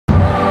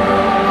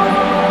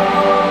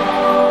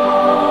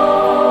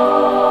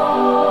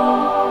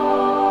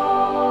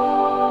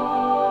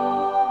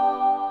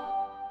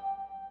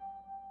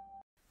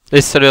Et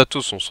salut à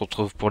tous, on se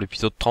retrouve pour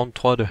l'épisode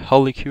 33 de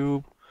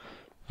HolyCube.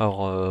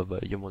 Alors,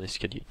 il y a mon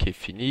escalier qui est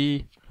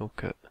fini,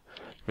 donc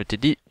je m'étais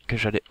dit que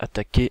j'allais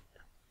attaquer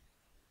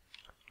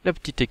la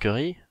petite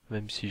écurie,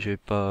 même si j'ai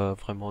pas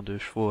vraiment de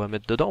chevaux à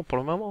mettre dedans pour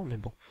le moment, mais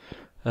bon.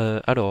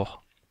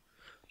 Alors,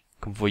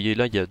 comme vous voyez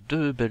là, il y a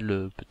deux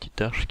belles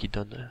petites arches qui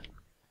donnent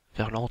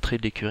vers l'entrée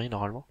de l'écurie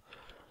normalement.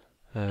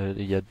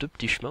 Il y a deux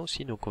petits chemins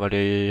aussi, donc on va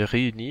les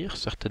réunir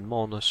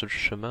certainement en un seul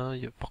chemin.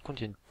 Par contre,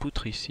 il y a une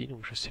poutre ici,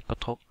 donc je sais pas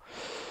trop.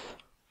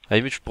 À la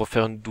limite, je pourrais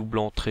faire une double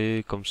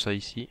entrée comme ça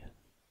ici.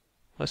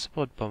 Ouais, ça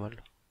pourrait être pas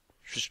mal.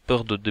 Juste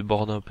peur de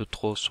déborder un peu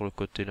trop sur le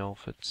côté là en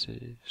fait,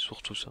 c'est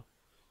surtout ça.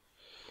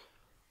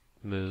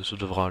 Mais ça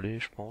devrait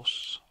aller, je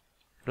pense.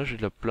 Là j'ai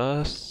de la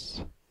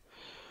place.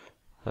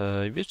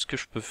 Limite, ce que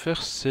je peux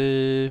faire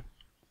c'est...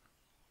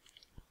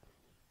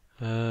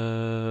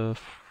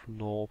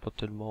 Non, pas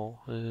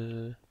tellement.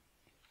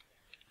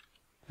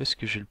 Est-ce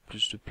que j'ai le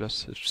plus de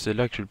place? C'est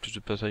là que j'ai le plus de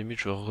place. À la limite,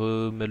 je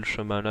remets le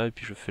chemin là et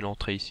puis je fais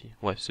l'entrée ici.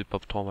 Ouais, c'est pas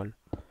trop mal.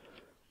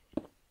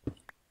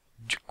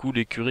 Du coup,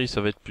 l'écurie,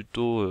 ça va être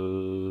plutôt...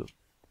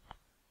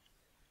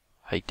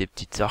 avec des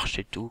petites arches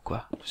et tout,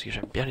 quoi. Parce que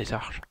j'aime bien les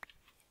arches.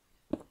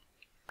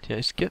 Tiens,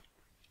 est-ce que...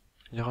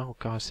 il y aura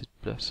encore assez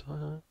de place?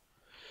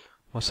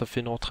 Moi, ça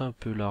fait une entrée un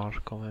peu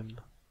large, quand même.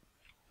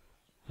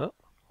 Ah,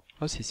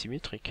 ah c'est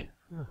symétrique.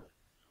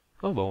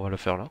 Ah, bah, on va la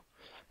faire là.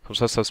 Comme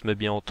ça se met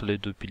bien entre les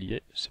deux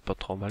piliers. C'est pas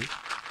trop mal.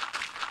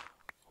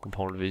 On va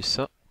enlever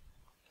ça.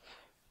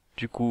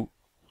 Du coup...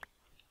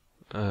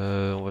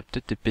 on va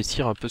peut-être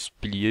épaissir un peu ce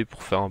pilier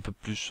pour faire un peu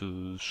plus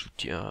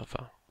soutien,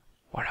 enfin...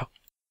 Voilà.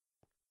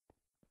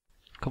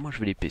 Comment je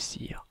vais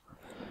l'épaissir?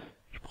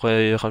 Je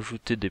pourrais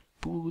rajouter des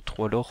poutres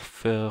ou alors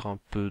faire un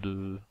peu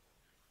de...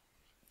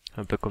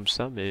 un peu comme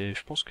ça, mais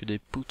je pense que des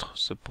poutres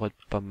ça pourrait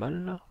être pas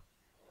mal.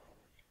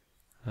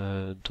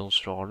 Dans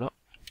ce genre là.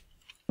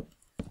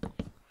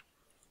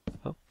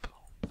 Hop,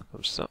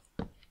 comme ça.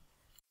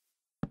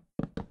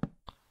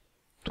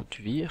 Tout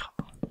tu vires.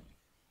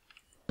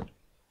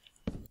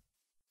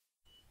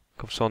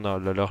 Comme ça on a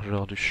la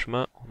largeur du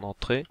chemin en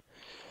entrée.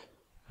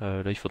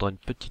 Là il faudra une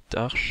petite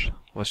arche.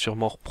 On va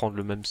sûrement reprendre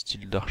le même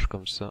style d'arche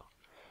comme ça.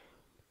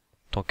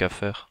 Tant qu'à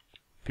faire.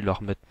 Puis la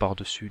remettre par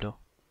dessus là.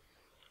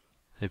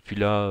 Et puis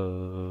là,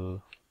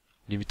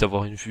 limite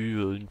avoir une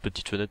vue, une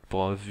petite fenêtre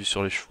pour avoir vue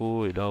sur les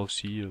chevaux. Et là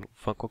aussi,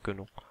 enfin quoi que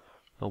non.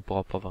 Là on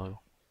pourra pas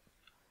vraiment.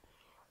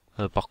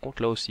 Par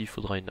contre là aussi il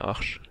faudra une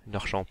arche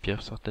en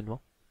pierre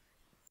certainement.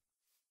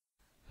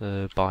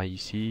 Pareil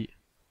ici,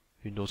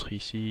 une autre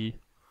ici,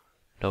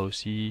 là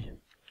aussi,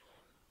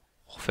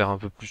 pour faire un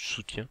peu plus de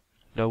soutien.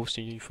 Là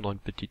aussi il faudra une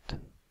petite.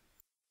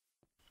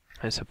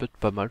 Et ça peut être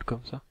pas mal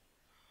comme ça.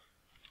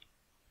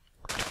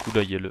 Du coup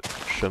là il y a le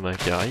chemin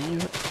qui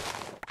arrive.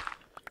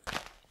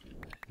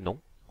 Non,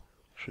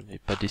 je n'ai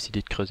pas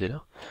décidé de creuser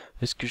là.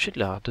 Est-ce que j'ai de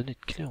la redonnée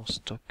de clé en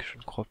stock? Je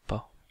ne crois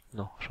pas.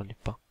 Non, j'en ai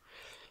pas.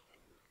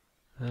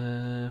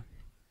 En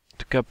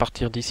tout cas à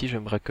partir d'ici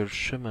j'aimerais que le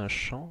chemin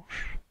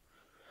change.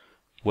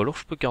 Ou alors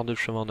je peux garder le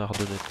chemin en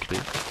ardonnée de clé.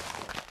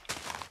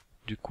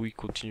 Du coup il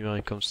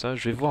continuerait comme ça.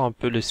 Je vais voir un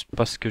peu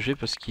l'espace que j'ai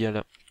parce qu'il y a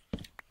là.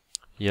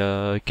 Il y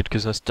a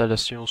quelques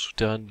installations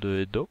souterraines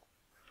de d'eau.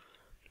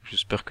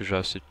 J'espère que j'ai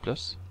assez de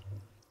place.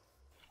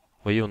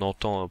 Vous voyez on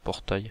entend un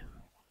portail.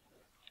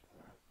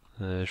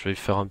 Je vais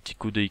faire un petit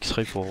coup de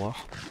X-ray pour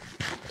voir.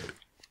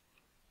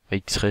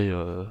 X-ray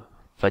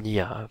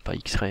vanilla, hein, pas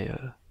X-ray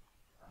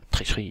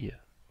tricherie.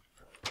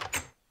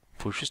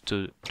 Faut juste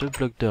deux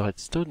blocs de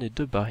redstone et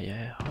deux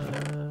barrières.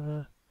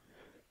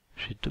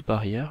 J'ai deux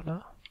barrières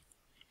là.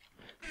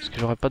 Est-ce que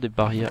j'aurais pas des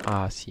barrières?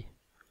 Ah si.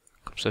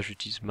 Comme ça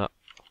j'utilise ma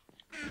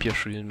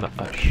pioche au lieu de ma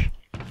hache.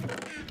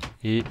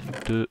 Et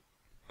deux...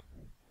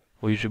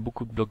 oui j'ai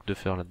beaucoup de blocs de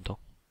fer là-dedans.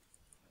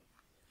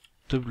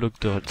 Deux blocs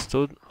de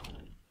redstone.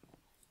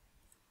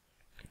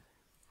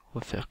 On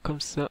va faire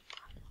comme ça.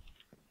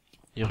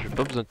 D'ailleurs j'ai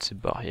pas besoin de ces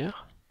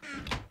barrières.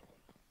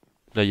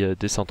 Là il y a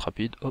descente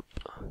rapide, hop.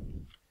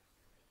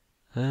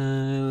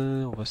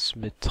 On va se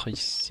mettre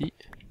ici.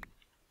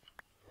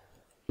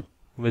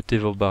 Vous mettez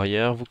vos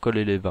barrières, vous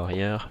collez les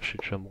barrières, j'ai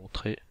déjà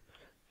montré.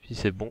 Puis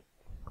c'est bon.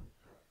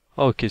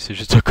 Ah ok, c'est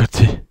juste à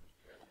côté.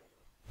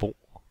 Bon.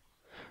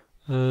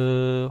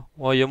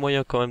 Ouais, il y a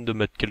moyen quand même de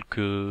mettre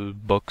quelques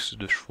box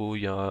de chevaux.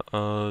 Il y a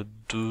un,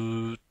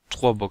 deux,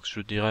 trois box je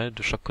dirais,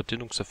 de chaque côté,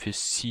 donc ça fait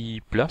 6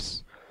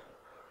 places.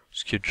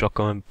 Ce qui est déjà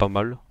quand même pas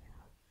mal.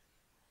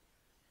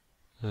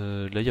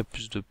 Là il y a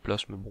plus de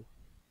place, mais bon.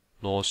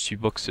 Non, 6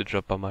 box c'est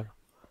déjà pas mal.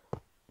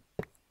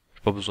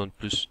 J'ai pas besoin de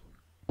plus.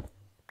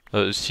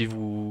 Si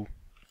vous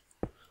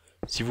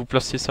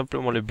placez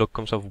simplement les blocs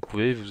comme ça, vous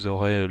pouvez, vous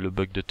aurez le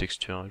bug de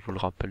texture, hein, je vous le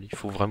rappelle. Il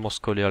faut vraiment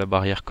se coller à la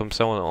barrière. Comme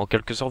ça, en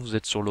quelque sorte, vous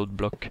êtes sur l'autre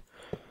bloc.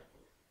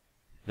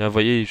 Là, vous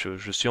voyez,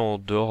 je suis en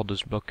dehors de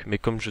ce bloc. Mais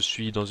comme je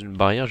suis dans une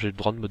barrière, j'ai le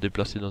droit de me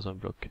déplacer dans un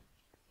bloc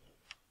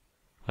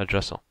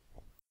adjacent.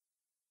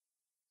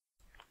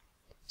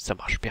 Ça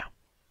marche bien.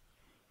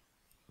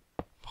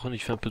 Par contre, il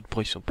fait un peu de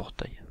bruit son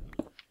portail.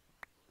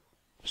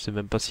 Je sais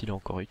même pas s'il est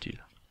encore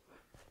utile.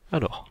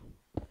 Alors,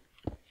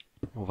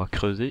 on va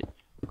creuser.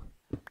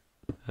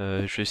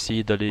 Je vais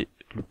essayer d'aller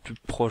le plus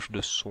proche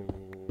de son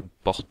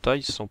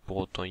portail sans pour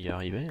autant y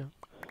arriver. Hein.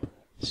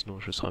 Sinon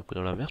je serai un peu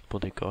dans la merde pour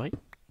décorer.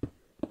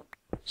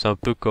 C'est un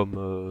peu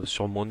comme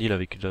sur mon île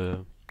avec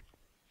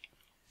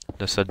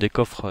la salle des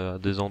coffres. À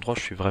des endroits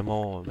je suis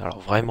vraiment, alors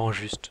vraiment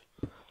juste.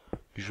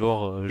 Du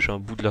genre j'ai un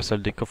bout de la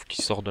salle des coffres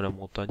qui sort de la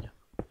montagne.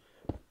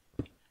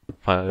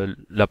 Enfin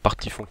la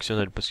partie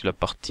fonctionnelle, parce que la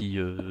partie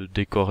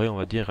décorée on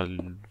va dire,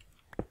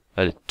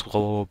 elle est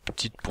trop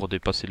petite pour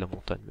dépasser la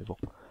montagne, mais bon.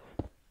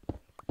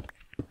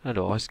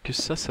 Alors, est-ce que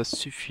ça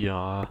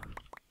suffira?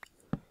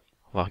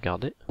 On va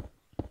regarder.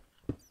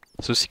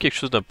 C'est aussi quelque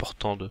chose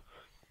d'important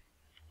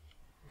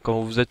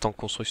quand vous êtes en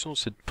construction,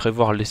 c'est de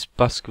prévoir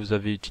l'espace que vous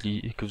avez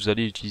utilisé, que vous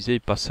allez utiliser, et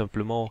pas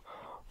simplement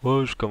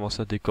oh je commence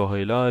à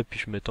décorer là, et puis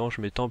je m'étends,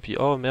 puis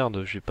oh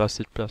merde, j'ai pas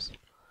assez de place.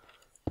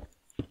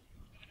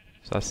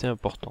 C'est assez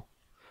important.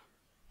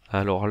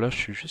 Alors là, je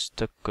suis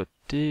juste à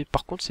côté.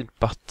 Par contre, c'est une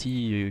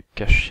partie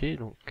cachée,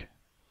 donc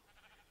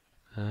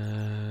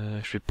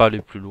je vais pas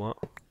aller plus loin.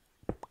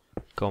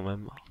 Quand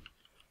même.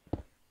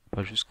 On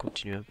va juste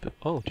continuer un peu.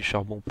 Oh, du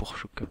charbon pour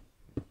Chouka.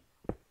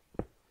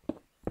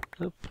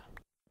 Hop.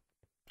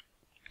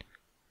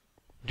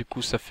 Du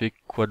coup, ça fait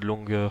quoi de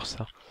longueur,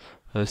 ça?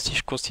 Si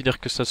je considère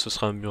que ça, ce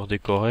sera un mur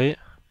décoré.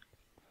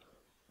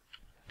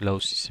 Là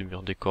aussi, c'est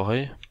mur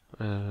décoré.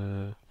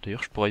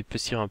 D'ailleurs, je pourrais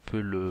épaissir un peu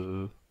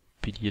le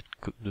pilier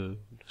de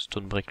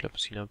stone brick là,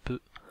 parce qu'il est un peu...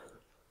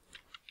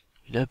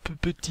 Il est un peu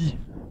petit.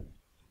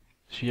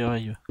 J'y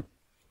arrive.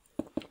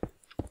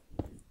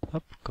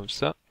 Hop, comme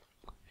ça.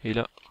 Et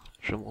là,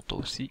 je monte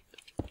aussi.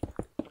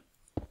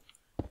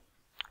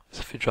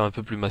 Ça fait déjà un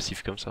peu plus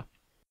massif comme ça.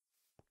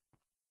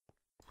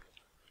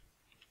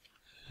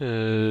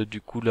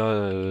 Du coup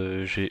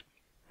là, j'ai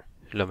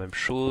la même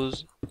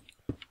chose.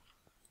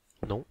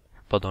 Non,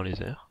 pas dans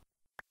les airs.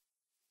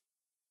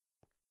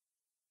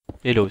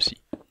 Et là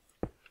aussi.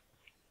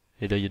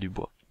 Et là, il y a du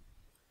bois.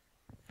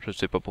 Je ne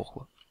sais pas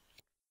pourquoi.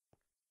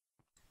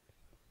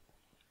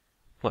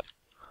 Ouais.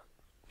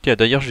 Tiens,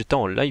 d'ailleurs, j'étais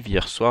en live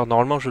hier soir.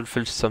 Normalement, je le fais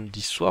le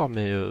samedi soir,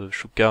 mais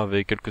Chouka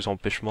avait quelques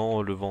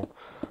empêchements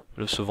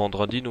ce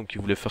vendredi, donc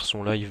il voulait faire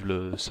son live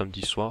le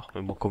samedi soir.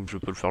 Mais moi, comme je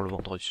peux le faire le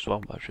vendredi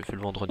soir, bah, j'ai fait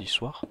le vendredi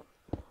soir.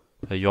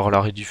 Il y aura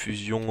la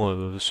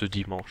rediffusion ce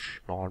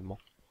dimanche, normalement.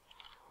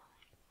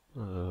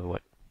 Ouais.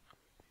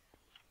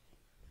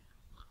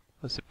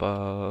 C'est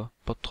pas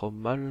trop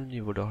mal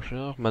niveau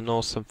largeur.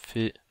 Maintenant, ça me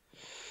fait...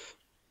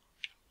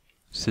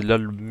 C'est là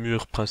le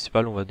mur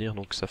principal, on va dire.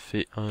 Donc ça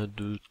fait 1,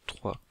 2,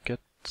 3,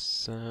 4,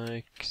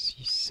 5,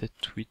 6,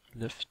 7, 8,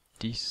 9,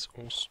 10,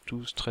 11,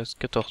 12, 13,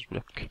 14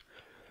 blocs.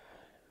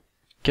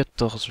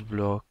 14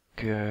 blocs.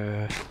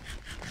 On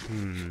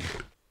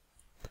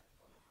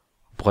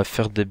pourrait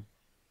faire des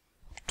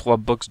 3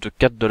 box de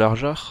 4 de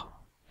largeur.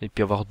 Et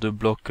puis avoir 2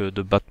 blocs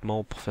de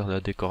battement pour faire de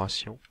la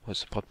décoration. Ouais,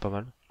 ça pourrait être pas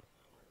mal.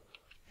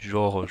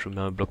 Genre, je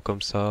mets un bloc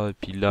comme ça, et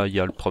puis là, il y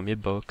a le premier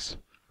box.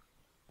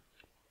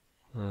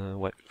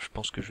 Ouais, je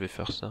pense que je vais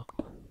faire ça.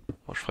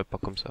 Bon, je ferai pas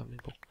comme ça, mais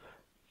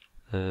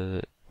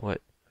bon. Ouais.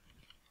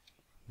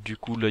 Du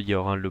coup, là, il y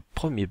aura le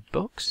premier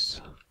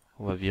box.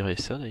 On va virer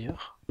ça,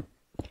 d'ailleurs.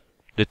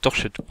 Les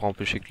torches, c'est pour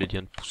empêcher que les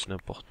lianes poussent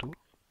n'importe où.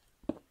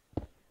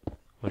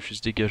 On va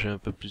juste dégager un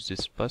peu plus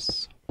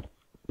d'espace.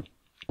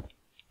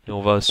 Et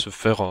on va se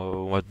faire,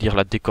 on va dire,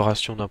 la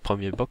décoration d'un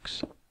premier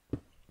box.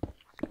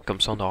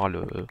 Comme ça, on aura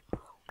le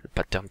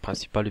pattern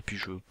principal, et puis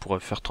je pourrais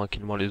faire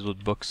tranquillement les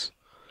autres box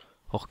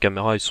hors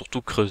caméra, et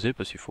surtout creuser,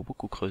 parce qu'il faut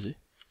beaucoup creuser.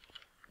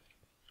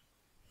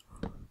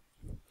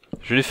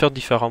 Je vais les faire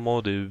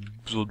différemment des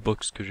autres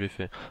box que j'ai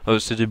fait.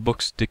 C'est des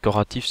box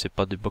décoratifs, c'est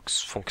pas des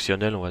box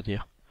fonctionnels, on va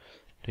dire.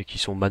 Et qui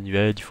sont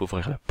manuels, il faut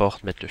ouvrir la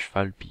porte, mettre le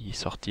cheval, puis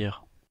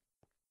sortir.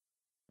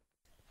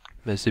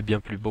 Mais c'est bien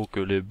plus beau que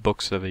les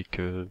box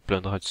avec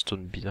plein de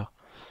redstone bizarre.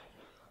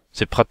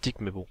 C'est pratique,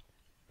 mais bon.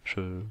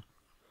 J'aime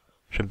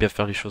bien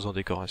faire les choses en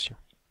décoration.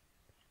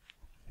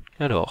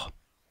 Alors,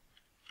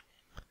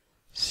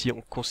 si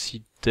on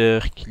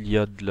considère qu'il y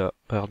a de la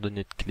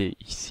hardonnette clé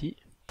ici,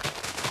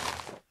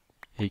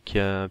 et qu'il y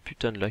a un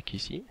putain de lac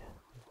ici,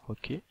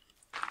 ok.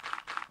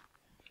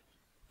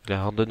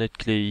 La hardonnette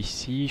clé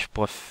ici, je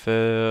pourrais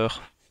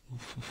faire...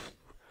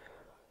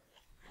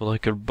 Faudrait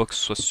que le box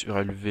soit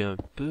surélevé un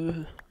peu.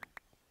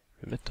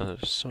 Je vais mettre un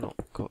sol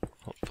encore,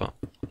 enfin,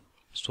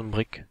 stone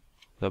brick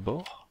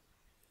d'abord.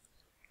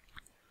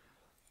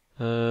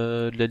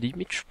 La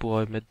limite, je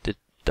pourrais mettre des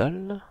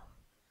dalles.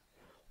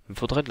 Il me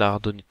faudrait de la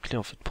hardonnette clé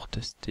en fait pour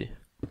tester.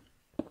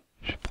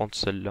 Je vais prendre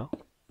celle-là.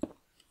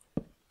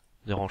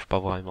 Dérange pas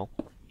vraiment.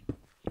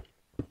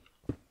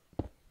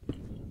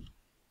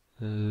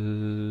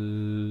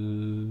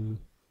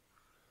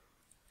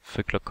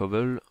 Fait que la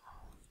cobble.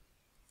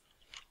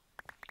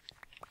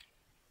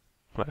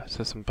 Voilà,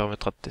 ça me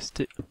permettra de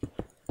tester.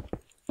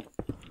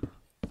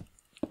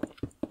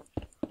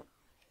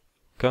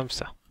 Comme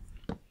ça.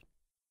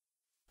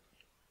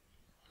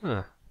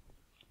 Ah.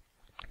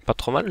 Pas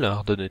trop mal la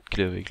hardonnette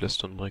clé avec la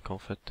stone brick en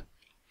fait.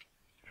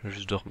 Je viens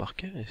juste de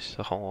remarquer et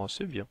ça rend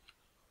assez bien.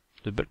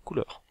 De belles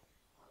couleurs.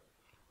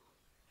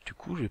 du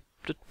coup, j'ai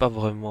peut-être pas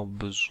vraiment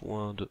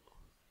besoin de...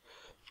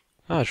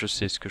 Ah, je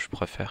sais ce que je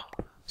préfère.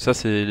 Ça,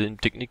 c'est une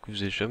technique que je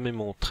vous ai jamais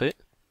montrée.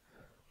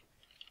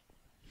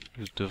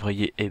 Vous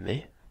devriez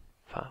aimer.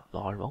 Enfin,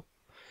 normalement.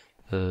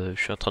 Je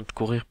suis en train de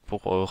courir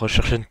pour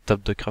rechercher une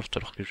table de craft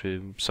alors que je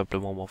vais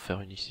simplement m'en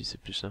faire une ici, c'est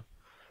plus simple.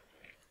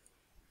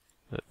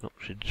 Non,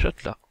 j'ai déjà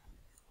de là.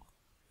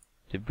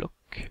 Des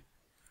blocs.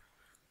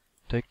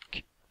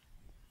 Tac.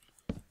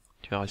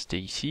 Tu vas rester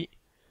ici.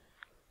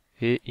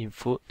 Et il me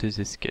faut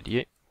des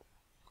escaliers.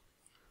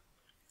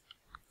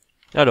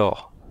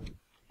 Alors,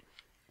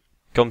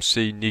 comme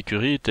c'est une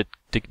écurie,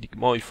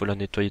 techniquement il faut la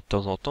nettoyer de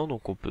temps en temps,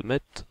 donc on peut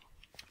mettre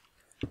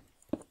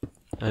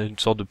une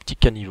sorte de petit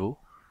caniveau.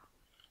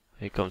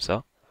 Et comme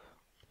ça,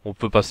 on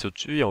peut passer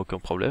au-dessus, il n'y a aucun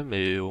problème,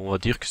 et on va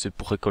dire que c'est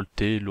pour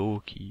récolter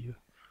l'eau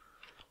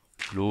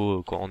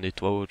quand on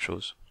nettoie ou autre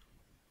chose.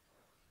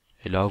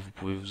 Et là, vous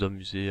pouvez vous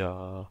amuser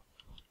à...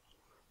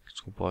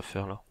 Qu'est-ce qu'on pourrait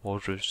faire là? Bon,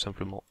 je vais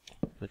simplement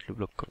mettre le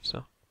bloc comme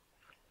ça.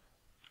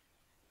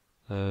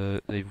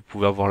 Et vous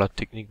pouvez avoir la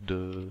technique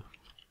de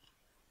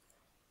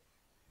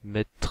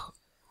mettre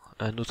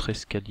un autre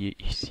escalier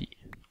ici.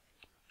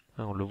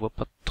 Ah, on le voit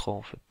pas trop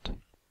en fait.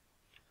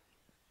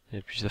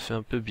 Et puis ça fait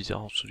un peu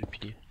bizarre en dessous du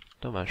pilier.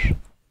 Dommage.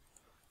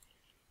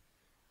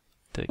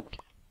 Tac.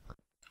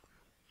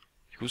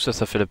 Du coup ça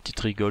fait la petite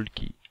rigole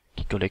qui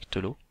collecte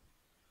l'eau.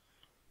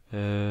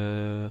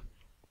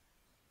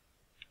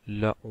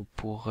 Là on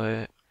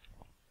pourrait...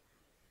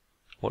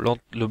 Bon, là,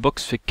 le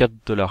box fait 4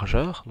 de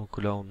largeur, donc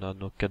là on a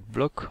nos 4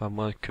 blocs, à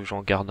moins que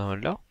j'en garde un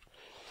là.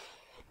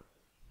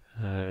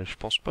 Je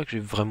pense pas que j'ai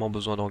vraiment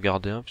besoin d'en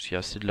garder un, parce qu'il y a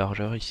assez de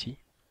largeur ici.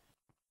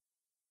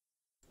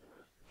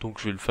 Donc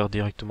je vais le faire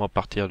directement à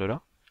partir de là,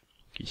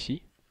 donc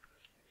ici.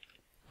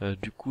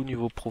 Du coup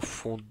niveau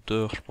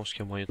profondeur, je pense qu'il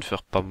y a moyen de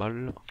faire pas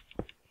mal.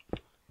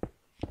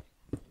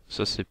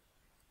 Ça c'est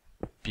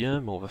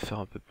bien, mais on va faire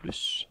un peu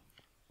plus.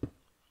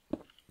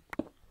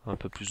 Un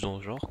peu plus dans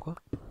ce genre quoi.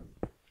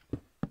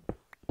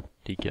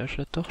 Dégage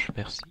la torche,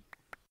 merci.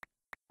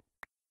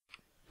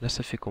 Là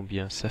ça fait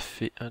combien? Ça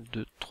fait 1,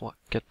 2, 3,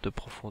 4 de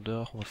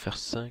profondeur, on va faire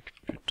 5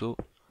 plutôt.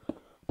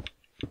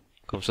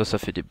 Comme ça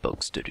fait des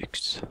box de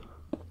luxe.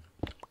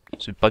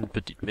 C'est pas une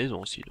petite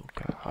maison aussi,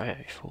 donc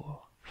ouais, il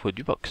faut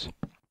du box.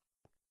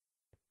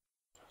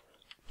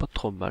 Pas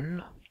trop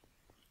mal.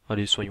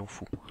 Allez, soyons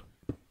fous.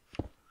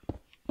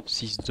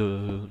 6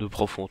 de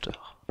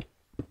profondeur.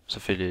 Ça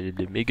fait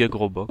les méga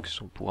gros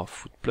box, on pourra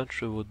foutre plein de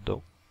chevaux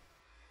dedans.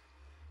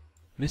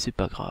 Mais c'est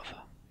pas grave.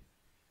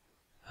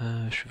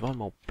 Je suis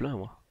vraiment plein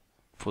moi.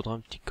 Faudra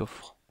un petit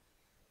coffre.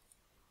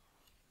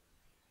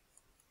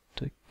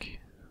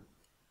 Tac.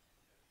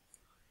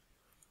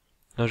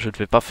 Là je ne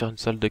vais pas faire une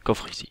salle de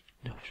coffre ici.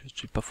 Je ne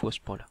suis pas fou à ce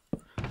point là.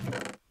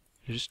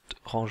 Juste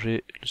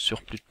ranger le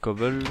surplus de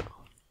cobble.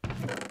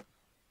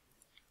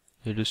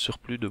 Et le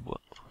surplus de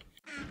bois.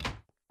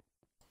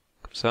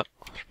 Comme ça,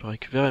 je peux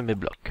récupérer mes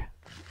blocs.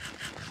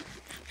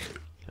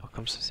 Alors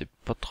comme ça c'est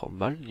pas trop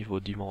mal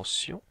niveau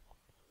dimension.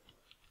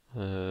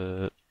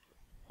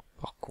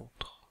 Par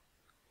contre...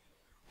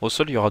 Au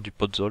sol il y aura du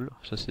podzol,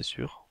 ça c'est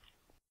sûr.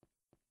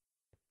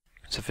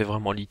 Ça fait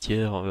vraiment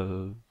litière...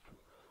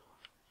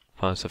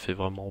 Enfin ça fait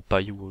vraiment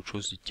paille ou autre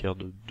chose, litière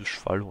de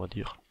cheval on va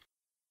dire.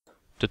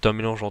 Peut-être un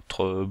mélange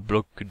entre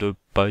blocs de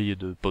paille et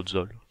de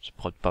podzol, ça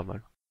pourrait être pas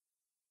mal.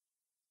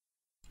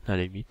 À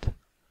la limite.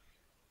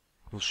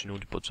 Ou sinon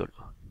du podzol.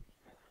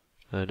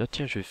 Là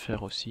tiens je vais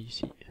faire aussi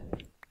ici.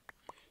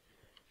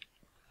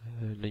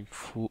 Là il me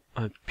faut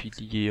un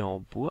pilier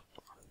en bois.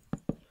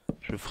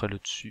 Je ferai le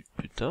dessus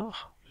plus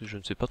tard. Je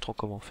ne sais pas trop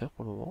comment faire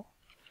pour le moment.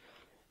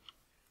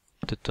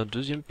 Peut-être un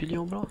deuxième pilier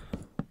en bois.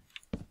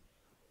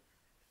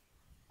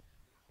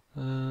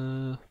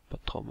 Pas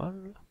trop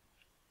mal.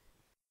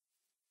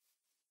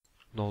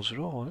 Dans ce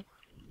genre, ouais.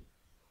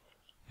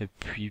 Et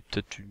puis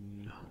peut-être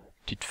une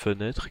petite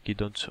fenêtre qui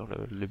donne sur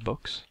les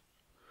box.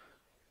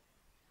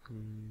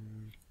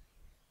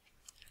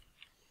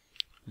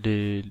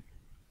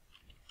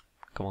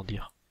 Comment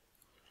dire?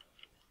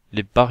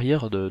 Les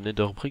barrières de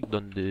Nether Brick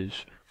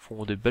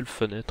font des belles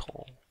fenêtres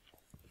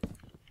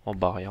en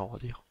barrière, on va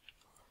dire.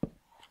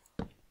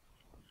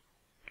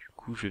 Du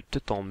coup, je vais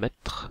peut-être en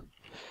mettre.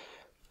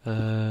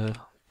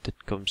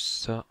 Peut-être comme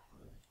ça.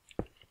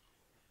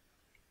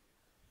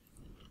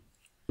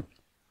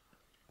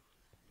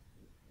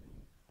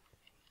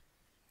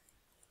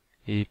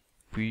 Et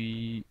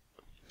puis...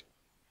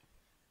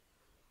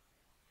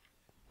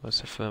 Ouais,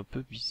 ça fait un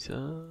peu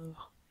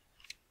bizarre.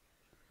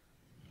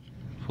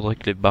 Faudrait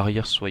que les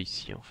barrières soient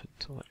ici en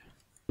fait. Ouais.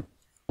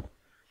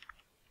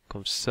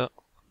 Comme ça.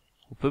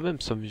 On peut même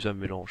s'amuser à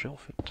mélanger en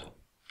fait.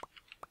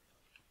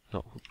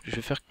 Non, je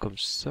vais faire comme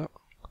ça.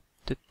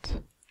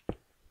 Peut-être.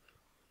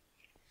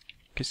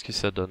 Qu'est-ce que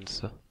ça donne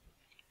ça?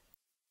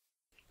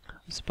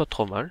 C'est pas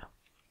trop mal.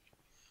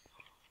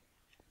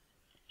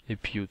 Et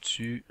puis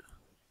au-dessus...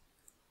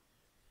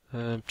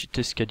 un petit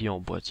escalier en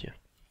bois, tiens.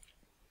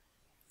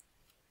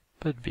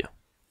 Peut être bien.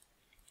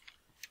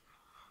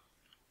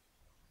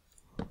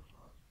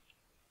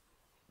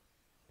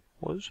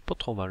 Ouais, c'est pas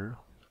trop mal.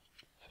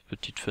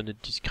 Petite fenêtre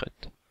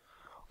discrète.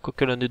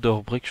 Quoique la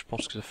nether brick, je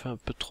pense que ça fait un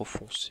peu trop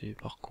foncé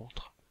par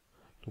contre.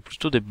 Donc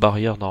plutôt des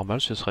barrières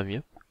normales, ce serait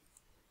mieux.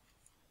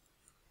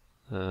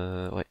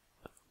 Ouais.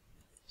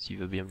 S'il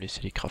veut bien me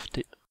laisser les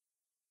crafter.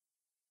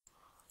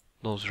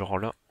 Dans ce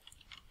genre-là.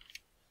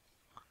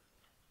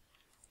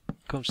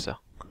 Comme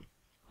ça.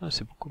 Ah,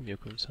 c'est beaucoup mieux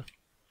comme ça.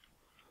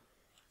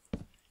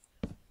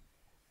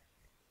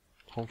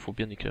 Il faut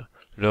bien éclairer.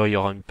 Là, il y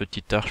aura une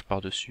petite arche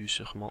par-dessus,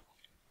 sûrement.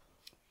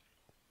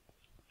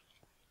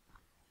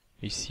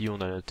 Ici, on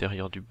a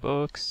l'intérieur du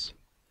box.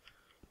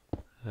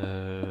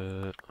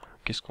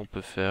 Qu'est-ce qu'on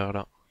peut faire,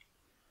 là?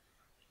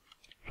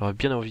 J'aurais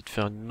bien envie de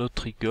faire une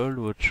autre rigole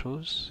ou autre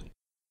chose.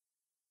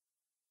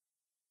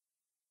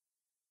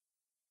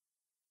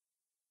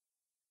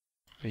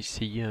 On va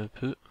essayer un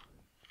peu.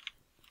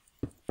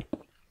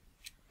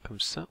 Comme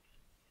ça.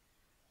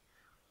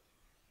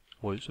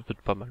 Ouais, ça peut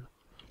être pas mal.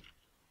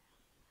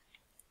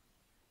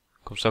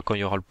 Comme ça, quand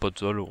il y aura le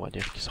puzzle, on va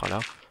dire qu'il sera là.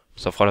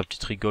 Ça fera la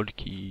petite rigole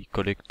qui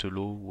collecte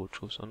l'eau ou autre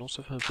chose. Ah non,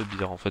 ça fait un peu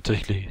bizarre en fait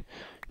avec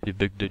les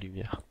bugs de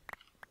lumière.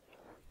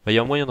 Bah, il y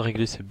a un moyen de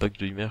régler ces bugs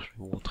de lumière, je vais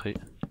vous montrer.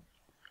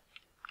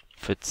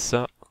 Faites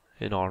ça,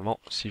 et normalement,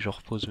 si je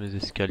repose mes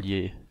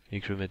escaliers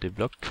et que je mets des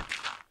blocs,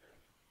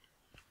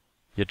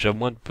 il y a déjà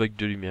moins de bugs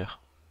de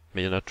lumière.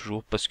 Mais il y en a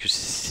toujours parce que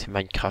c'est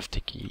Minecraft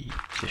et qui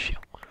c'est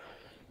chiant.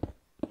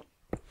 En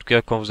tout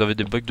cas, quand vous avez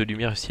des bugs de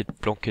lumière, essayez de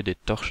planquer des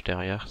torches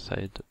derrière, ça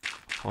aide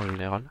en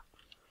général.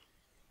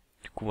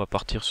 Du coup, on va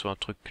partir sur un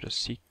truc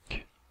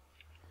classique.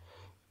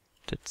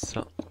 Peut-être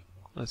ça.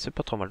 Ah, c'est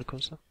pas trop mal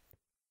comme ça.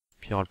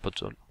 Puis il y aura le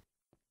puzzle.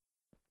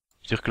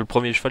 C'est-à-dire que le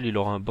premier cheval, il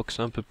aura un box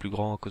un peu plus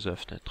grand à cause de la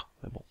fenêtre.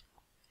 Mais bon.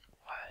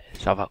 Ouais,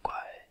 ça va quoi.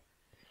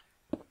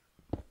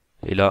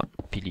 Et là,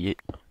 pilier.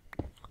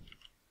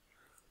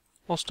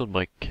 En stone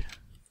brick.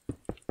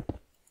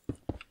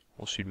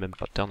 On suit le même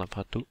pattern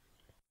après tout.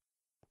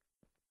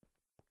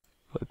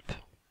 Hop.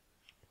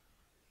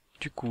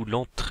 Du coup,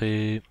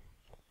 l'entrée.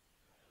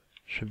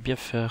 Je vais bien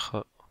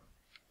faire...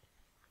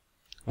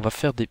 On va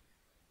faire des...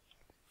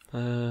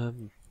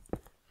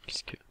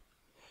 Qu'est-ce que...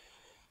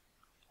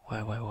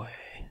 Ouais.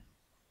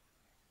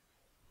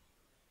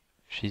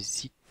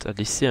 J'hésite à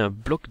laisser un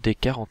bloc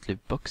d'écart entre les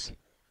box.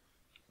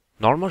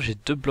 Normalement, j'ai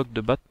 2 blocs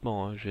de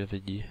battement, hein, j'avais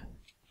dit.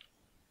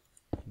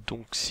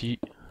 Donc si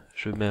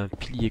je mets un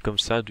pilier comme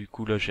ça, du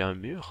coup là j'ai un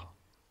mur.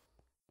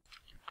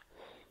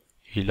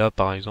 Et là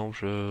par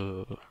exemple,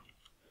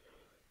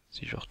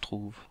 si je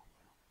retrouve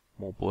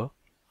mon bois,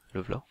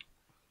 le voilà.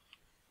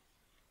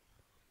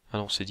 Ah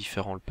non, c'est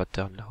différent le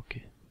pattern là, ok.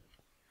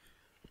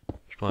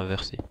 Je dois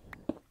inverser.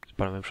 C'est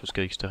pas la même chose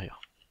qu'à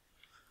l'extérieur.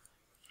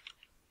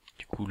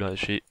 Du coup là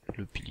j'ai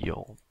le pilier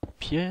en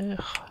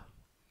pierre.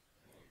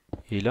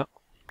 Et là,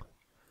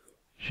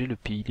 j'ai le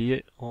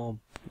pilier en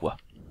bois.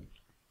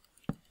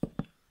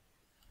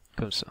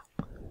 Comme ça.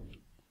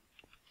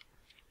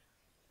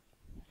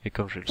 Et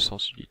comme j'ai le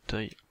sens du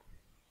détail,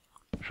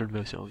 je le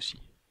mets aussi.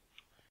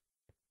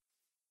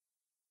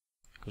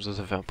 Comme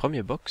ça fait un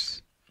premier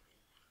box.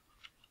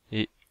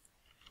 Et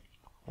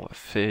on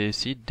va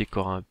essayer de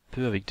décorer un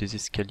peu avec des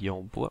escaliers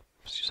en bois.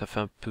 Parce que ça fait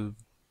un peu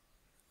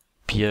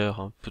pierre,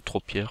 un peu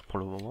trop pierre pour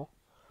le moment.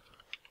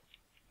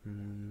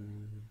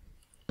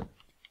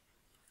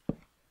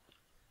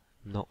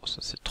 Non,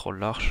 ça c'est trop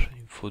large.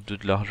 Il me faut 2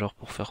 de largeur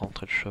pour faire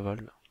rentrer le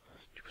cheval.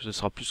 Du coup, ce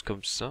sera plus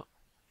comme ça.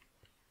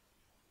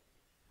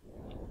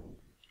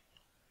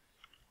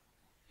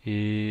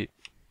 Et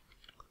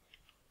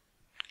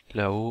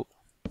là-haut,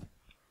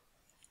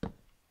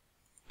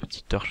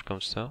 petite arche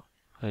comme ça,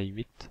 à la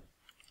limite.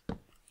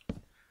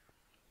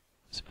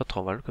 C'est pas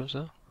trop mal comme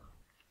ça.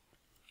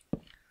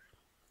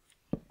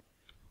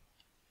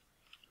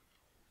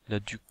 Là,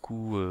 du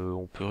coup,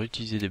 on peut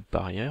réutiliser des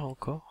barrières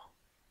encore.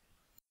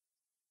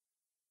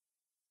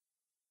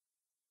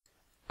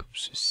 Comme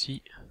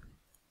ceci.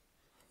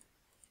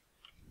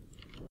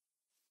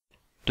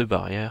 2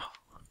 barrières.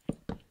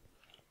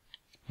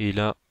 Et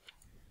là,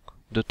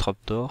 2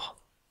 trappes d'or.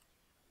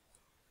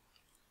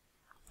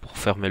 Pour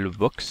fermer le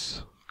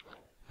box.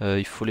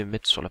 Il faut les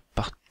mettre sur la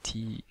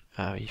partie...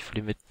 Ah oui, il faut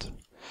les mettre...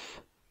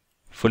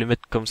 Faut les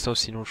mettre comme ça,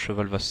 sinon le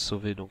cheval va se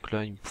sauver. Donc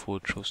là, il me faut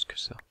autre chose que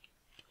ça.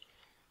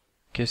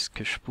 Qu'est-ce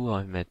que je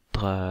pourrais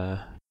mettre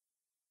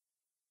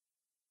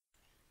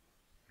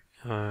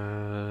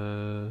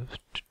Je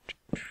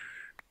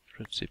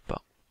ne sais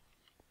pas.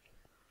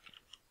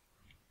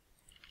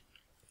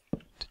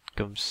 Peut-être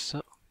comme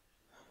ça.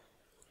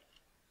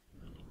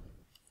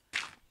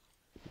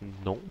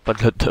 Non, pas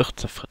de la dirt,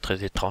 ça ferait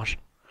très étrange.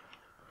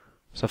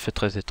 Ça fait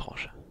très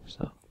étrange,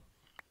 ça.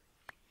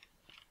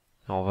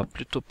 Alors on va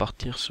plutôt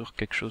partir sur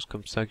quelque chose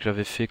comme ça que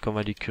j'avais fait comme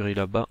à l'écurie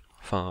là-bas.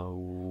 Enfin,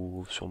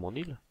 ou sur mon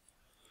île.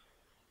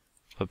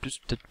 On va plus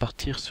peut-être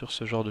partir sur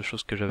ce genre de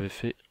choses que j'avais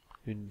fait.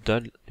 Une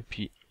dalle, et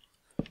puis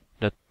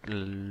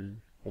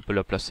on peut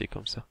la placer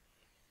comme ça.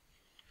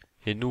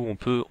 Et nous, on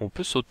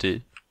peut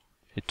sauter.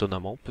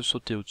 Étonnamment, on peut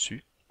sauter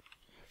au-dessus.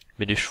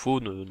 Mais les chevaux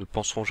ne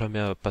penseront jamais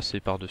à passer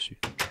par-dessus.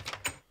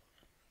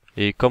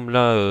 Et comme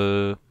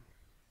là,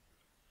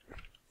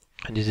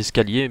 des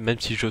escaliers, même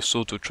si je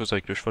saute autre chose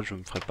avec le cheval, je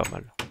me ferai pas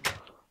mal.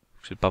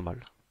 C'est pas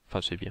mal.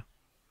 Enfin, c'est bien.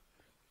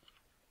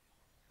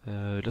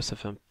 Là, ça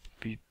fait un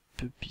peu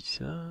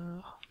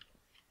bizarre.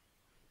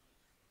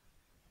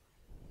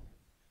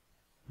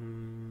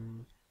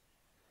 Je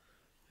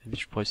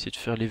pourrais essayer de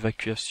faire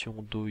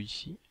l'évacuation d'eau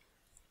ici.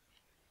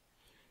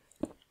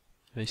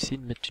 On va essayer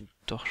de mettre une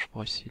torche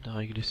pour essayer de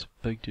régler ce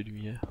bug de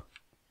lumière.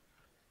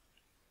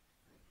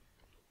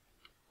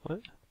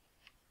 Ouais.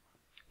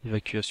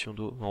 Évacuation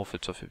d'eau. Non, en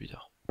fait, ça fait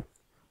bizarre.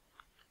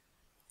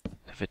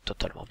 Ça fait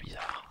totalement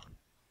bizarre.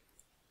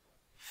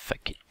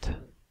 Fuck it.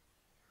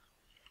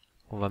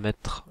 On va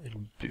mettre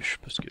une bûche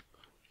parce que...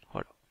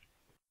 Voilà.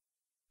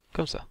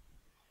 Comme ça.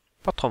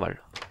 Pas trop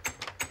mal.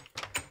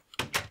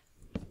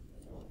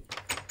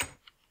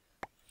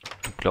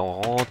 Donc là,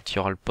 on rentre. Il y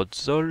aura le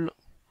podzol.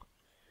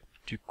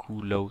 Du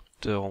coup, la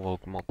hauteur, on va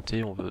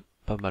augmenter. On veut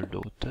pas mal de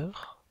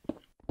hauteur.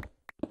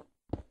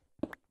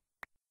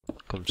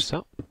 Comme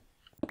ça.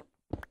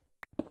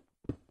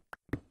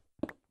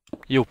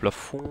 Et au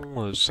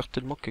plafond,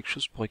 certainement quelque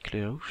chose pour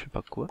éclairer, ou je sais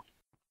pas quoi.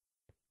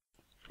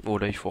 Bon,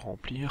 là, il faut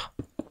remplir.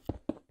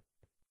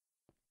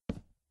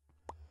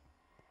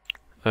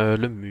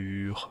 Le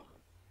mur.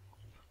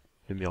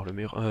 Le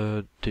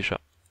mur. Déjà,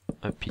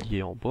 un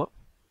pilier en bois.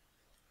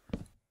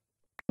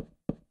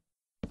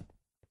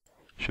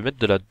 Je vais mettre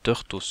de la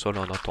dirt au sol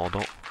en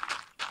attendant.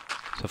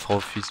 Ça fera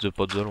office de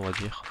podzol, on va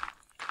dire.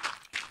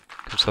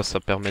 Comme ça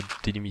permet de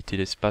délimiter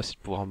l'espace et de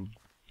pouvoir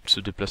se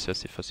déplacer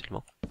assez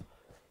facilement.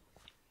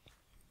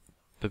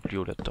 Un peu plus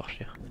haut la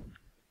torche.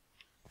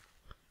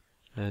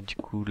 Du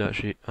coup, là,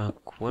 j'ai un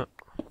coin.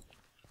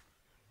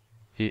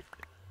 Et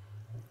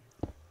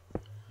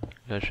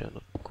là, j'ai un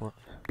autre coin.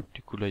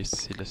 Du coup, là,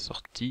 c'est la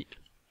sortie.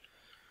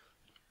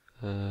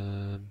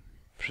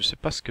 Je sais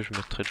pas ce que je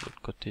mettrai de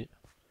l'autre côté.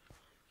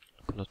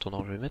 En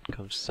attendant, je vais mettre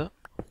comme ça.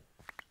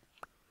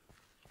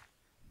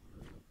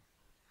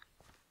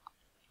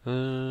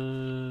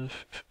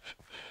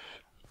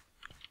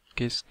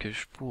 Qu'est-ce que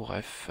je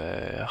pourrais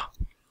faire?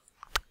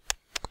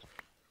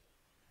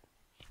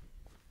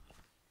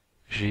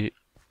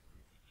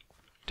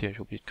 Tiens, j'ai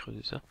oublié de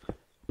creuser ça.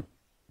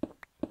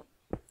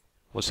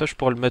 Bon, ça, je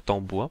pourrais le mettre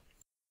en bois.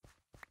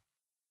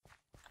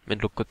 Mais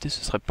de l'autre côté,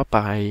 ce serait pas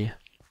pareil.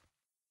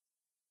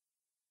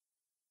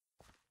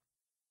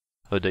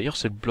 D'ailleurs,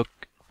 c'est le bloc...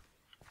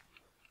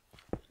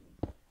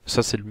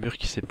 Ça, c'est le mur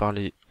qui sépare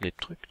les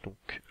trucs,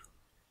 donc...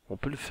 On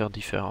peut le faire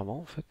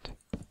différemment, en fait.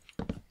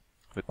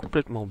 Mais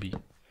complètement bi.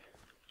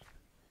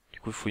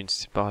 Du coup, il faut une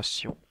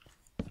séparation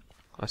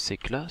assez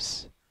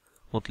classe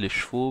entre les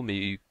chevaux,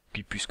 mais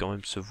qu'ils puissent quand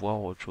même se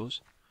voir ou autre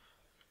chose.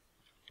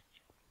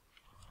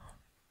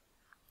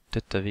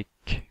 Peut-être avec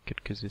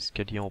quelques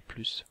escaliers en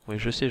plus. Oui,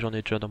 je sais, j'en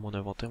ai déjà dans mon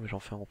inventaire, mais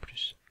j'en fais en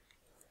plus.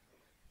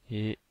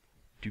 Et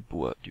du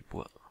bois, du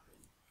bois,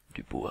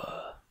 du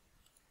bois.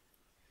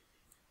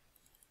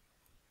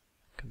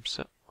 Comme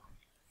ça.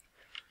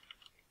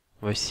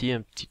 On va essayer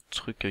un petit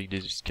truc avec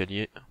des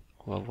escaliers.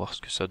 On va voir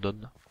ce que ça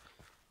donne.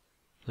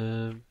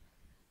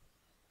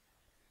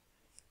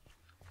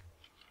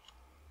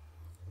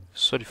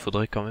 Sol, il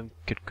faudrait quand même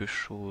quelque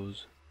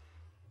chose.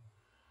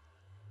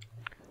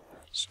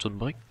 Stone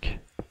brick.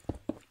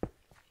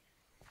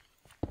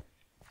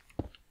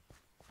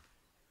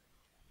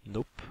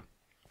 Nope.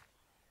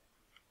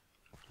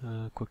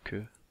 Quoique.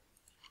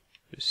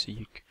 Je vais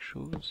essayer quelque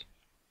chose.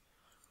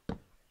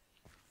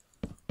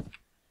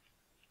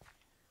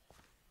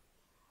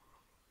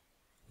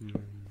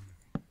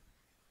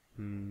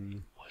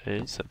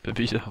 Ouais, c'est un peu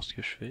bizarre ce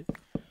que je fais.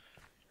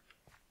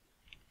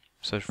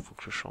 Ça, il faut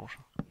que je change.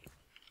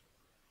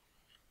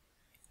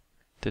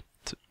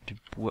 Peut-être du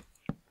bois.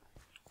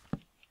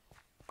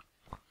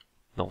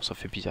 Non, ça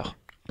fait bizarre.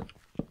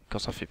 Quand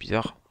ça fait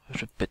bizarre,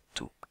 je pète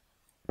tout.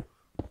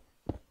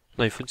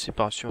 Non, il faut une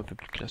séparation un peu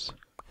plus classe.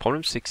 Le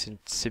problème, c'est que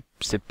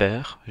c'est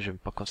pair. J'aime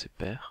pas quand c'est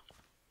pair.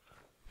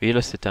 Et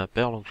là, c'était un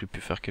pair, donc j'ai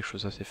pu faire quelque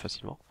chose assez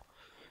facilement.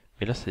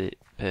 Mais là, c'est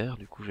pair,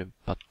 du coup, j'aime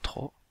pas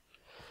trop.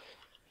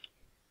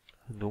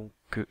 Donc,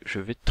 je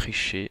vais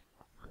tricher.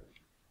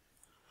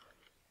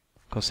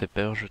 Quand c'est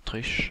pair, je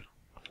triche.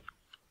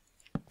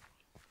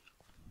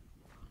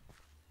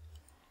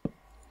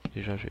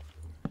 Déjà, je vais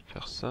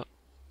faire ça.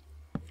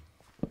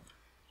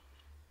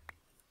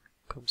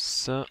 Comme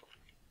ça.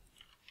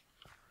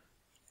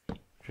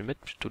 Je vais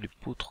mettre plutôt les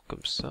poutres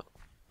comme ça.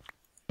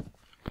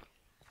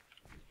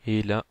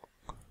 Et là...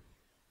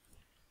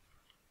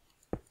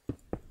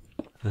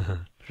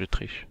 je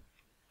triche.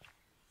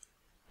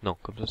 Non,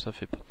 comme ça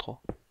fait pas trop.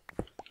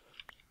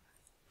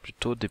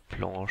 Plutôt des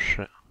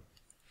planches.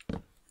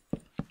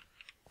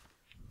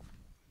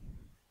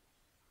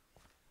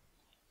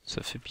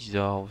 Ça fait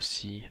bizarre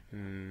aussi.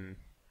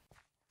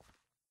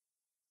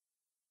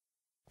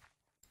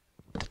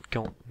 Peut-être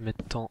qu'en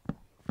mettant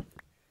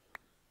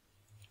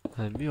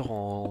un mur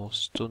en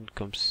stone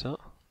comme ça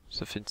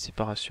fait une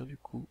séparation du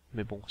coup.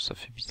 Mais bon, ça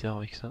fait bizarre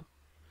avec ça.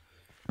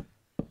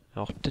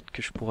 Alors peut-être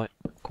que je pourrais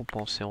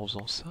compenser en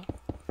faisant ça.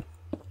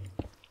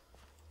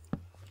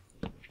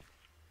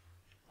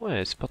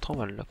 Ouais, c'est pas trop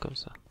mal là comme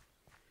ça.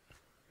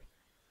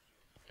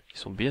 Ils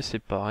sont bien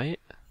séparés.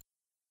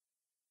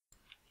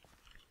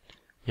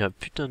 Il y a un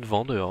putain de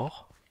vent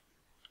dehors.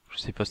 Je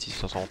sais pas si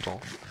ça s'entend.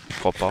 Je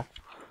crois pas.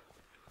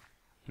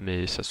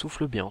 Mais ça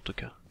souffle bien en tout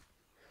cas.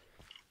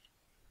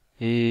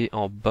 Et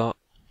en bas,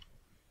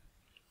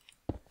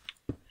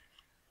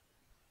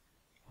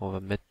 on va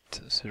mettre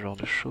ce genre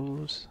de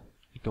choses.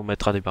 Et puis on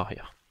mettra des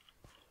barrières.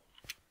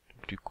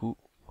 Donc, du coup,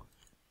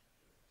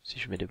 si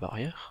je mets des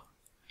barrières,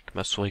 que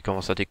ma souris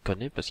commence à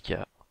déconner parce qu'il y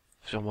a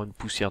sûrement une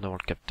poussière devant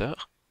le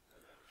capteur.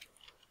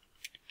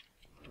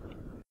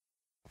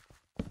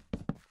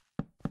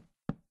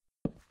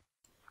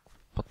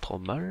 Pas trop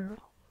mal.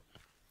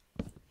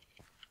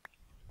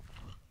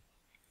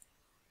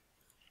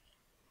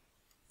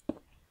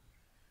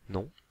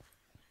 Non.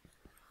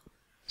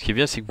 Ce qui est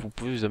bien, c'est que vous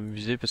pouvez vous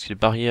amuser parce que les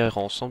barrières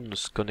ensemble ne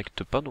se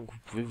connectent pas, donc vous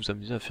pouvez vous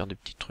amuser à faire des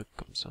petits trucs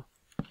comme ça.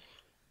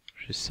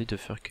 J'essaie de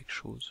faire quelque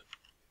chose.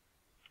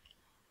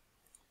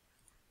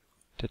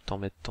 Peut-être en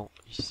mettant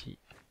ici.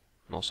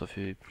 Non, ça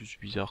fait plus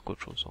bizarre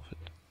qu'autre chose en fait.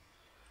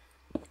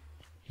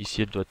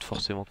 Ici, elle doit être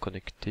forcément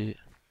connectée.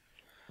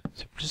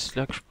 C'est plus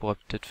là que je pourrais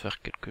peut-être faire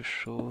quelque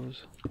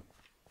chose.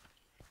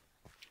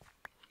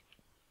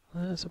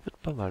 Ouais, ça peut être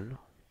pas mal.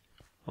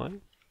 Ouais,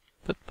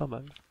 peut être pas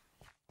mal.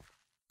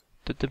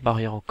 Peut-être des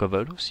barrières en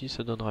cobble aussi,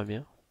 ça donnerait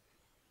bien.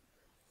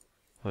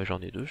 Ouais,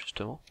 j'en ai deux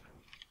justement.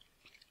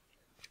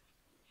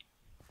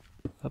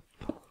 Hop.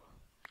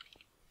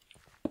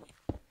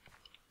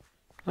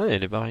 Ouais,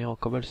 les barrières en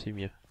cobble c'est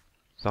mieux.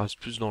 Ça reste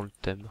plus dans le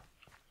thème.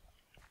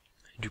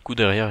 Et du coup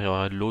derrière il y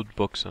aurait l'autre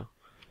box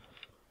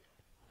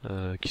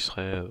hein, qui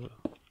serait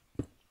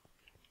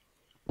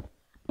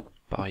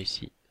par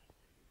ici.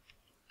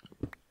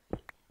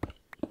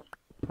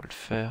 On va le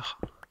faire.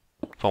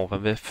 Enfin on va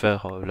même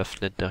faire la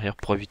fenêtre derrière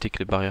pour éviter que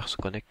les barrières se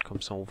connectent,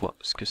 comme ça on voit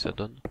ce que ça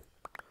donne.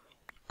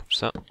 Comme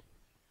ça.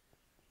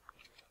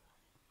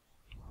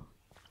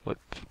 Ouais,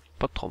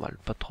 pas trop mal,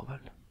 pas trop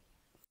mal.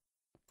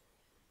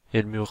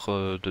 Et le mur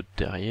de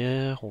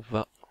derrière, on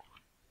va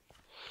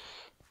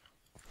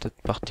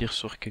peut-être partir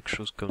sur quelque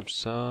chose comme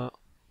ça.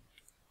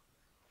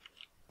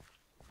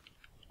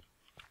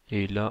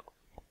 Et là,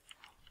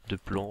 de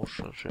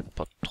planches, j'aime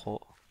pas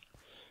trop.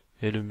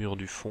 Et le mur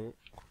du fond.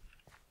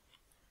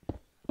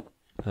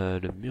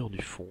 Le mur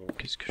du fond,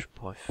 qu'est-ce que je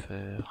pourrais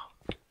faire?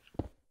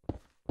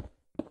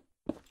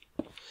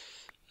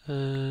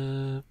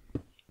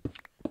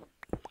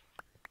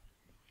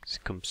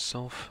 C'est comme ça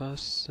en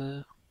face.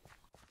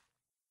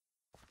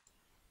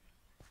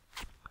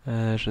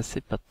 Je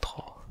sais pas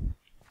trop.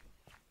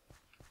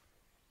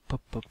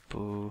 Pop pop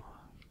pop.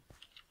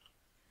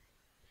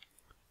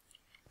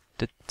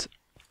 Peut-être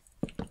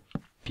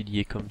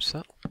pilier comme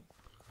ça.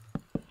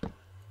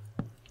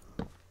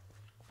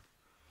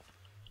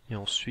 Et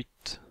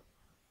ensuite,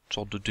 une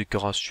sorte de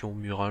décoration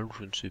murale,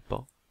 je ne sais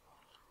pas.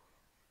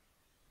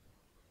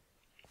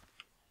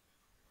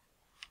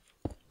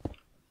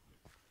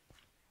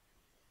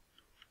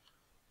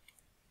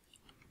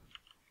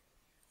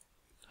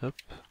 Hop.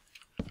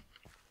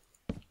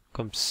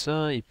 Comme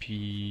ça, et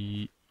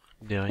puis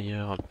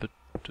derrière un peu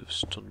de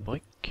stone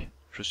brick.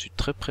 Je suis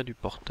très près du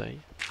portail.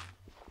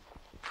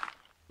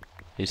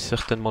 Et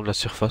certainement de la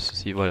surface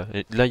aussi, voilà.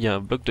 Et là, il y a un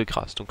bloc de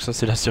grâce, donc ça,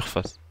 c'est la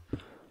surface.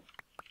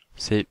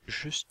 C'est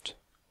juste...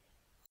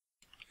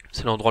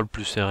 C'est l'endroit le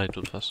plus serré, de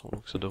toute façon,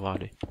 donc ça devrait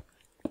aller.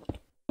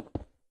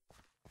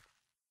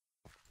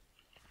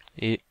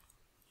 Et...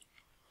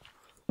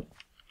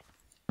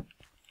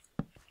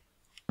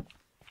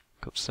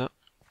 Comme ça.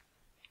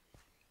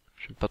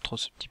 J'aime pas trop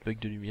ce petit bug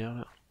de lumière,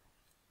 là.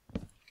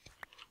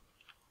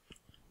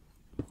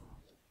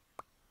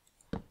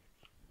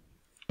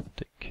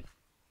 Tac.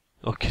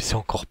 Ok, c'est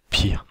encore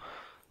pire.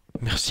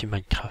 Merci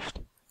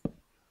Minecraft.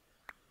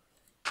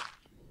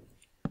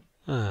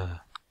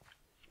 Ah.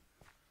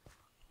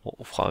 Bon,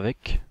 on fera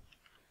avec.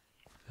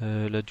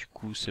 Là, du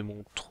coup, c'est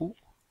mon trou.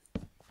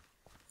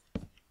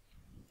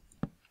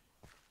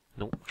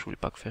 Non, je voulais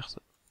pas faire ça.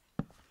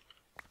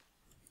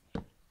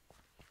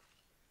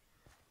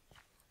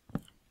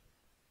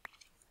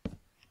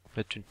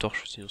 Mettre une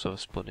torche, sinon ça va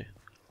spawner.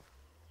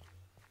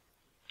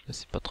 Là,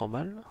 c'est pas trop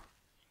mal.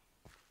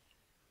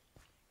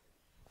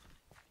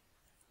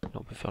 Là,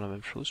 on peut faire la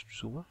même chose,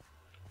 plus ou moins.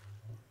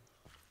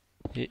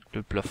 Et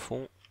le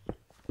plafond.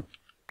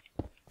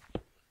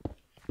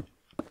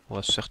 On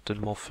va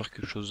certainement faire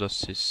quelque chose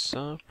d'assez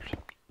simple.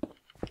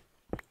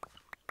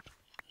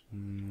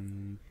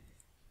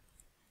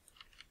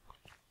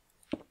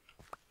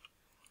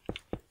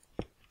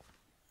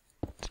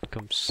 Peut-être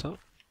comme ça.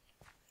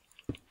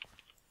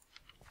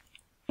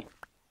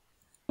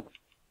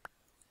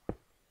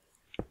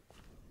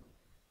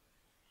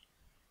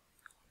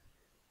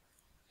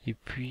 Et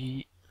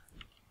puis...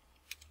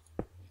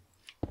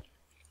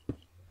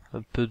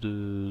 un peu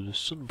de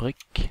stone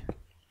brick.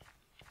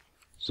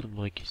 Stone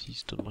brick ici,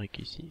 stone brick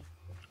ici.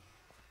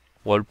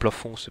 Ouais, le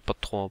plafond c'est pas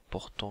trop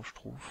important je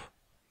trouve.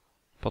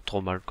 Pas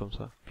trop mal comme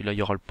ça. Puis là il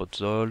y aura le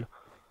podzol.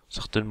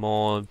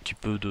 Certainement un petit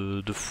peu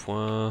de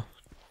foin.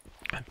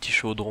 Un petit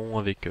chaudron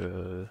avec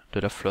de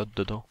la flotte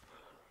dedans.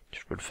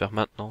 Je peux le faire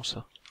maintenant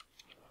ça.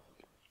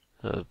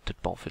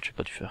 Peut-être pas en fait, j'ai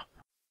pas dû faire.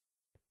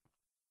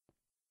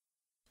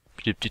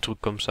 Puis des petits trucs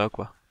comme ça,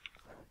 quoi.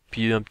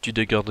 Puis un petit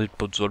dégardé de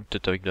pot de sol,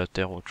 peut-être avec de la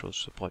terre ou autre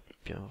chose, ça pourrait être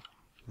bien.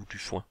 Ou du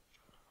foin.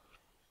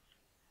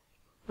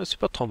 C'est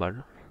pas trop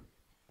mal.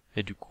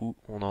 Et du coup,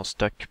 on en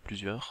stack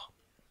plusieurs.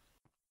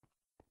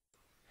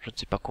 Je ne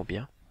sais pas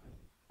combien.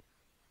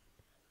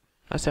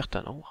 Un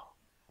certain nombre.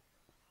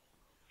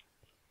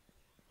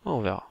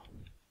 On verra.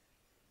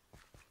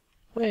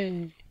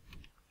 Ouais.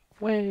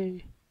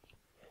 Ouais.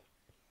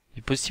 Il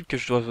est possible que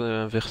je doive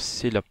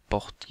inverser la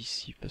porte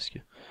ici, parce que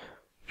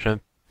j'ai un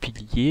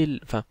pilier,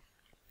 enfin,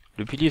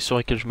 le pilier sur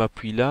lequel je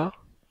m'appuie là,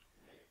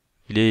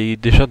 il est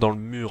déjà dans le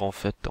mur en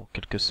fait, en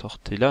quelque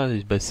sorte. Et là,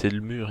 bah, c'est le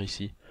mur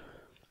ici.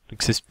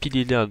 Donc c'est ce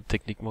pilier-là,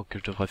 techniquement, que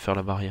je devrais faire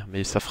la barrière.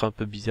 Mais ça ferait un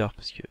peu bizarre,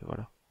 parce que,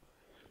 voilà.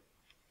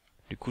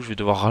 Du coup, je vais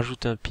devoir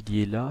rajouter un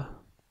pilier là.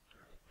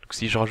 Donc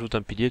si je rajoute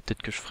un pilier,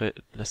 peut-être que je ferai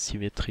la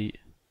symétrie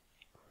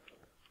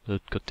de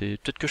l'autre côté.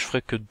 Peut-être que je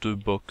ferai que 2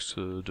 box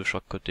de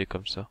chaque côté,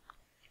 comme ça.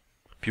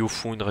 Puis au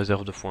fond, une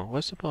réserve de foin.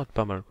 Ouais, ça pourrait être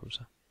pas mal, comme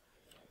ça.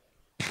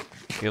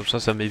 Et comme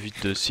ça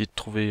m'évite d'essayer de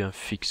trouver un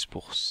fixe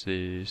pour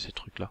ces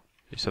trucs-là.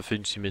 Et ça fait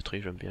une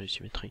symétrie, j'aime bien les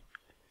symétries.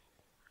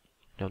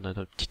 Là, on a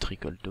notre petite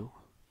rigole d'eau.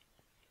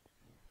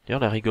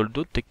 D'ailleurs, la rigole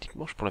d'eau,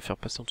 techniquement, je pourrais la faire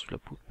passer en dessous de la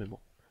poutre, mais bon.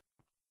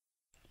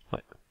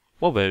 Ouais.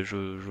 Bon, ben,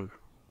 je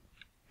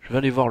vais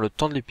aller voir le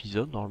temps de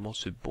l'épisode. Normalement,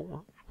 c'est bon,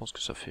 hein. Je pense que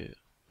ça fait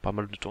pas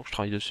mal de temps que je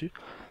travaille dessus.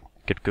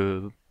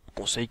 Quelques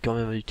conseils quand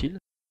même utiles.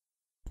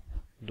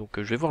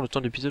 Donc, je vais voir le temps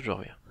de l'épisode, je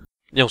reviens.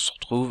 Et on se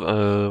retrouve,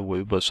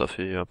 ouais, bah, ça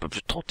fait un peu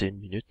plus de 31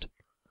 minutes.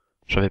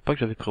 Je savais pas que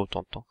j'avais pris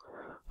autant de temps.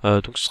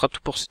 Donc ce sera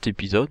tout pour cet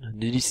épisode.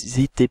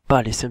 N'hésitez pas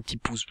à laisser un petit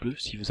pouce bleu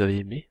si vous avez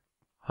aimé.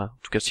 Enfin, en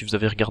tout cas, si vous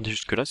avez regardé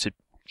jusque là, c'est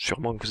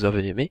sûrement que vous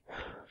avez aimé.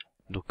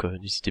 Donc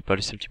n'hésitez pas à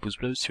laisser un petit pouce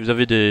bleu. Si vous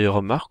avez des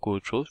remarques ou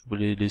autre chose, vous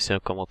pouvez laisser un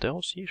commentaire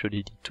aussi, je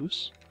les dis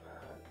tous.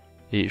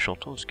 Et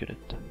j'entends un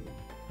squelette.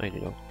 Ah, il est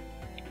là.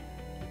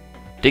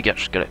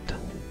 Dégage, squelette.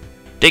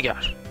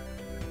 Dégage.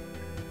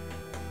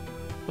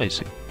 Ouais, il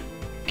se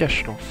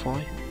cache l'enfant.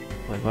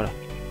 Ouais, voilà.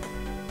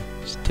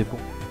 C'était bon.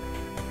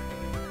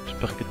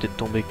 J'espère que t'es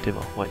tombé et que t'es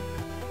mort, ouais.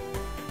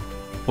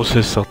 On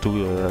se sert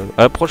tout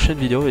à la prochaine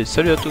vidéo et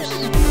salut à tous.